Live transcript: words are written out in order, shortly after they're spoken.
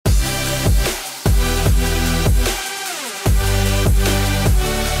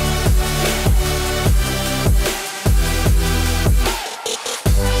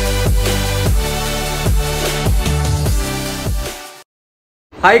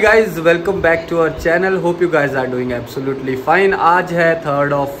Hi guys, welcome back to our channel. Hope you guys are doing absolutely fine. आज है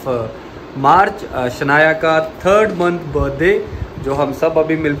 3 मार्च, शनाया का 3rd month birthday जो हम सब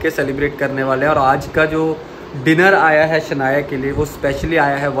अभी मिलके सेलिब्रेट करने वाले हैं। और आज का जो डिनर आया है शनाया के लिए वो स्पेशली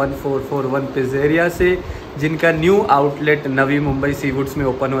आया है 1441 पिज़्ज़ेरिया से, जिनका new outlet Navi Mumbai Seawoods में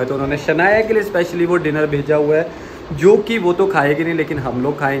ओपन हुआ है। तो उन्होंने शनाया के लिए स्पेशली वो डिनर भेजा हुआ है, जो कि वो तो खाएगी नहीं लेकिन हम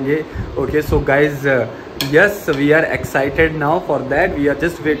लोग खाएंगे। Okay, so guys yes, we are excited now for that. We are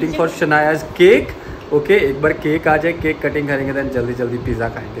just waiting for Shanaya's cake. Okay, एक बार केक आ जाए, केक कटिंग करेंगे, देन जल्दी जल्दी पिज़्ज़ा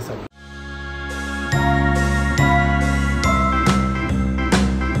खाएंगे सब।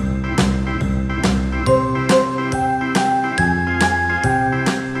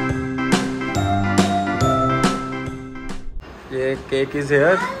 ये केक इज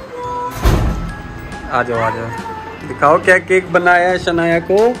हियर। आ जाओ, दिखाओ क्या केक बनाया है शनाया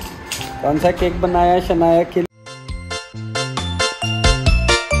को। कौन सा केक बनाया है शनाया के लिए?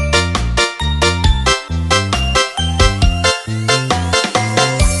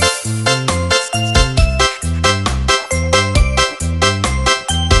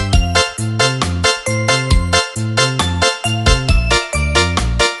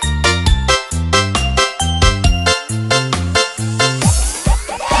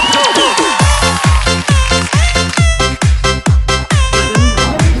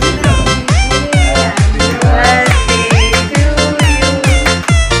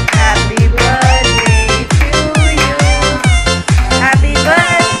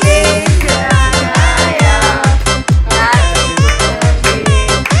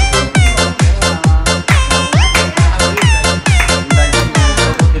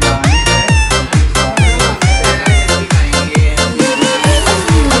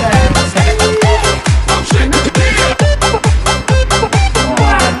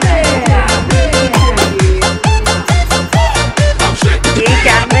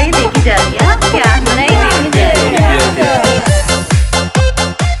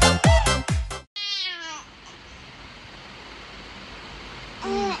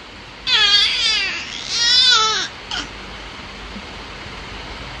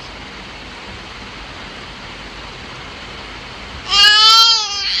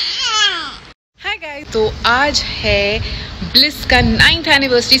 तो आज है ब्लिस का 9th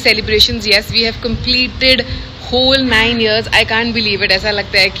anniversary celebrations. Yes, we have completed whole 9 years। I can't believe it. ऐसा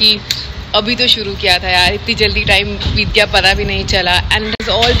लगता है कि अभी तो शुरू किया था यार, इतनी जल्दी टाइम बीत गया, पता भी नहीं चला। And it has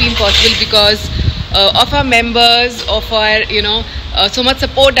all been possible because of our members, of our so much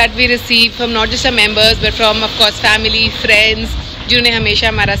support that we receive from not just our members but from of course family, friends जिन्होंने हमेशा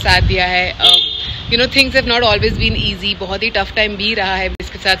हमारा साथ दिया है। Things have not always been easy। बहुत ही tough time भी रहा है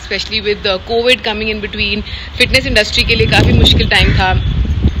इसके साथ, specially with Covid coming in between. Fitness industry के लिए काफ़ी मुश्किल टाइम था।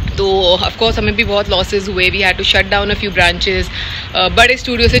 तो ऑफकोर्स हमें भी बहुत लॉसेज हुए। We had to shut down a few branches. बड़े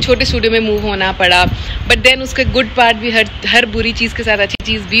स्टूडियो से छोटे स्टूडियो में मूव होना पड़ा। बट देन उसका गुड पार्ट भी, हर बुरी चीज़ के साथ अच्छी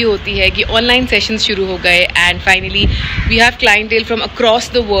चीज़ भी होती है कि ऑनलाइन सेशंस शुरू हो गए। And finally we have clientele from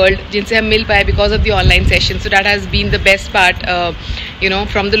across the world जिनसे हम मिल पाए because of the online session. So that has been the best part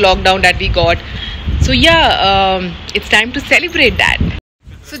from the lockdown that we got. So yeah, it's time to celebrate that.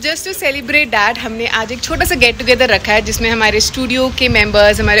 So just to celebrate that, हमने आज एक छोटा सा get together रखा है जिसमें हमारे studio के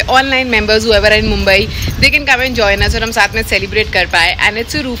मेंबर्स, हमारे online members whoever are in Mumbai, they can come and join us और हम साथ में सेलिब्रेट कर पाए। And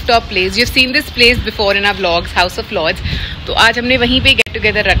it's a rooftop place. You've seen this place before in our vlogs, House of Lords. तो आज हमने वहीं पे गेट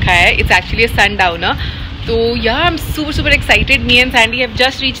टुगेदर रखा है। It's actually a sundowner. तो yeah, I'm super excited. Me and Sandy have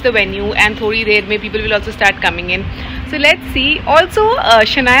just reached the venue and थोड़ी देर में people will also start coming in. So let's see. Also,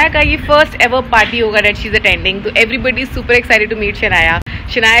 Shanaya का ये first ever party होगा that she's attending. तो everybody is super excited to meet Shanaya.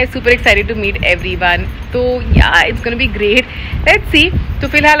 Shanaya is super excited to meet everyone. तो yeah, it's gonna be great. Let's see. तो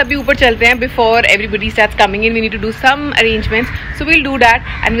फिलहाल अभी ऊपर चलते हैं before everybody starts coming in. We need to do some arrangements. So we'll do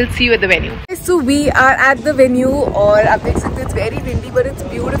that and we'll see you at the venue. So we are at the venue और आप देख सकते हैं it's very windy but it's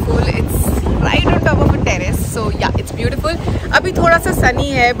beautiful. It's right on top of a terrace. So yeah, it's beautiful. अभी थोड़ा सा sunny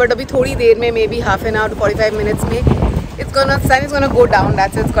है but अभी थोड़ी देर में maybe half an hour to 45 minutes में sun is gonna go down.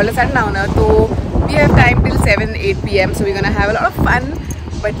 That's it. It's called a sundowner. So we have time till 7-8 p.m. So we're gonna have a lot of fun.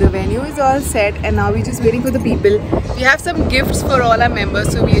 But the venue is all set and now we're just waiting for the people. We have some gifts for all our members,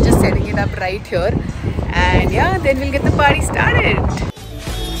 so we're just setting it up right here. And yeah, then we'll get the party started.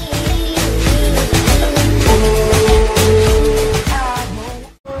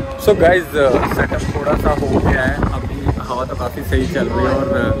 So guys, setup थोड़ा सा हो गया है। अभी हवा तो काफ़ी सही चल रही है और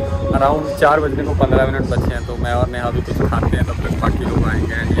अराउंड 4 बजने को 15 मिनट बचे हैं। तो मैं और नेहा भी कुछ खाते हैं, तब तक बाकी लोग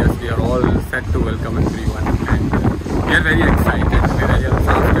आएंगे। And yes, we are all set to welcome everyone and we are very excited.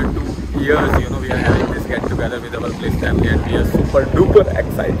 After 2 years, we are having this get together with our BLISS family and we are super duper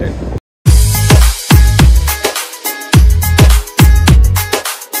excited.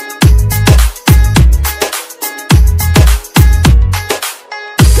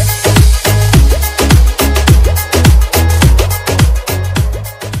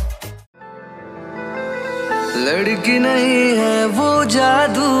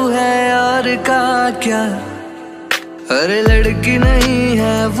 जादू है और का क्या, अरे लड़की नहीं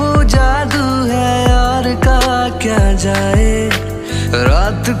है वो जादू है और का क्या जाए।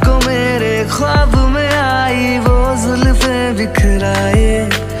 रात को मेरे ख्वाब में आई वो जुल्फे बिखराए,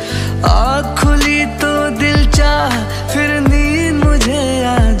 आँख खुली तो दिल चाह फिर नींद मुझे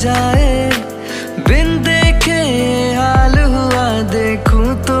आ जाए। बिन देखे हाल हुआ देखूं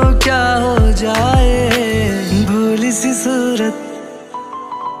तो क्या हो जाए। भोली सी सूरत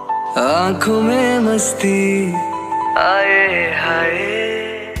आँखों में मस्ती आए हाय।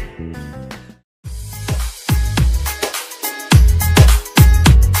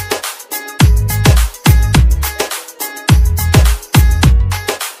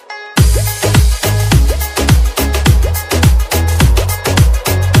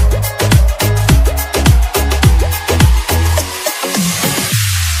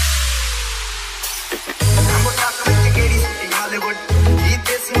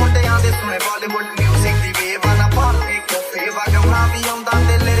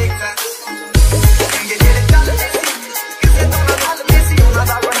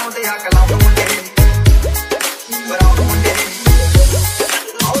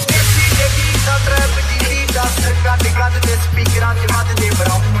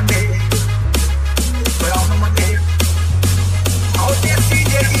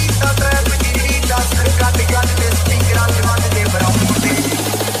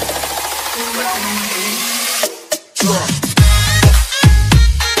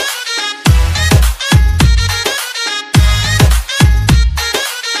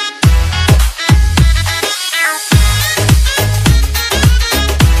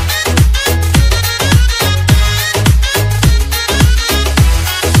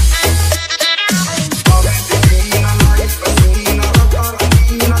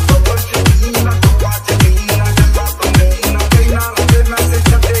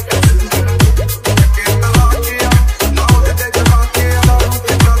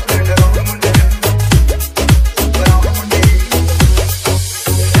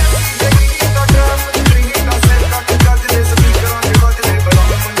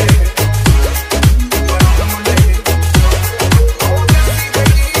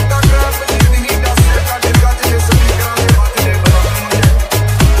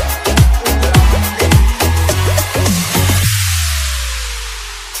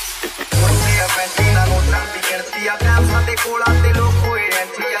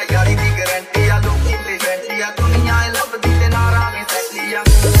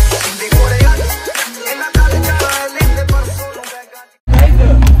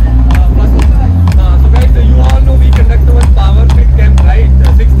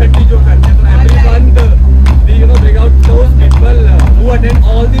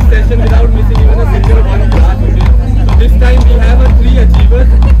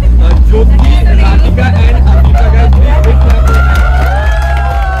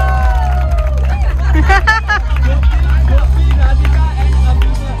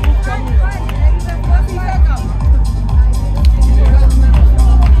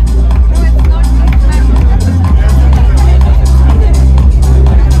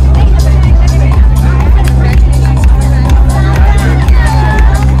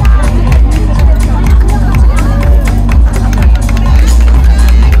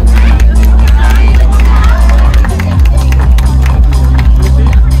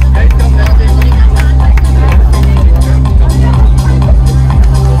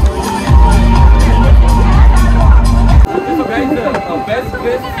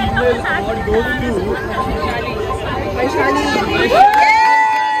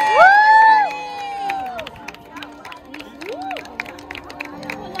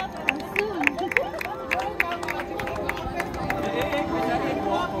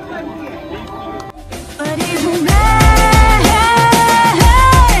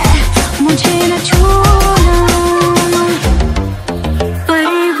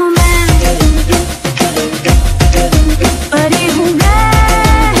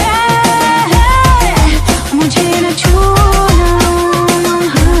 मुझे न छूना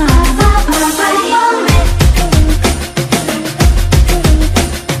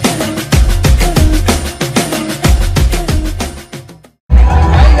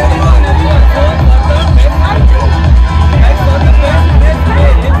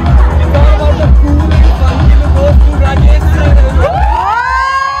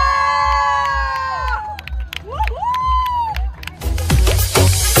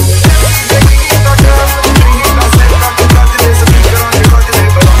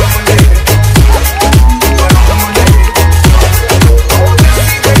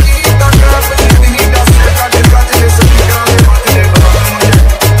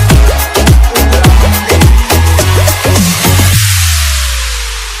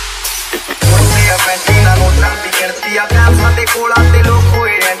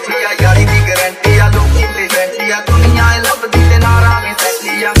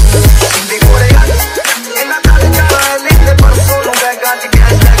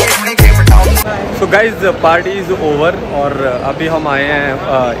गाइज पार्टी इज़ ओवर और अभी हम आए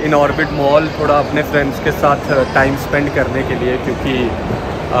हैं इन ऑर्बिट मॉल थोड़ा अपने फ्रेंड्स के साथ टाइम स्पेंड करने के लिए, क्योंकि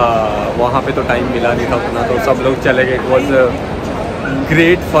वहाँ पे तो टाइम मिला नहीं था उतना, तो सब लोग चले गए। इट वॉज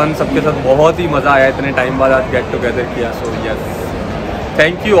ग्रेट फन, सबके साथ बहुत ही मज़ा आया, इतने टाइम बाद आज गेट टुगेदर किया। So yes,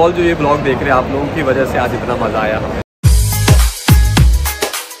 thank you all जो ये ब्लॉग देख रहे हैं, आप लोगों की वजह से आज इतना मज़ा आया हमें।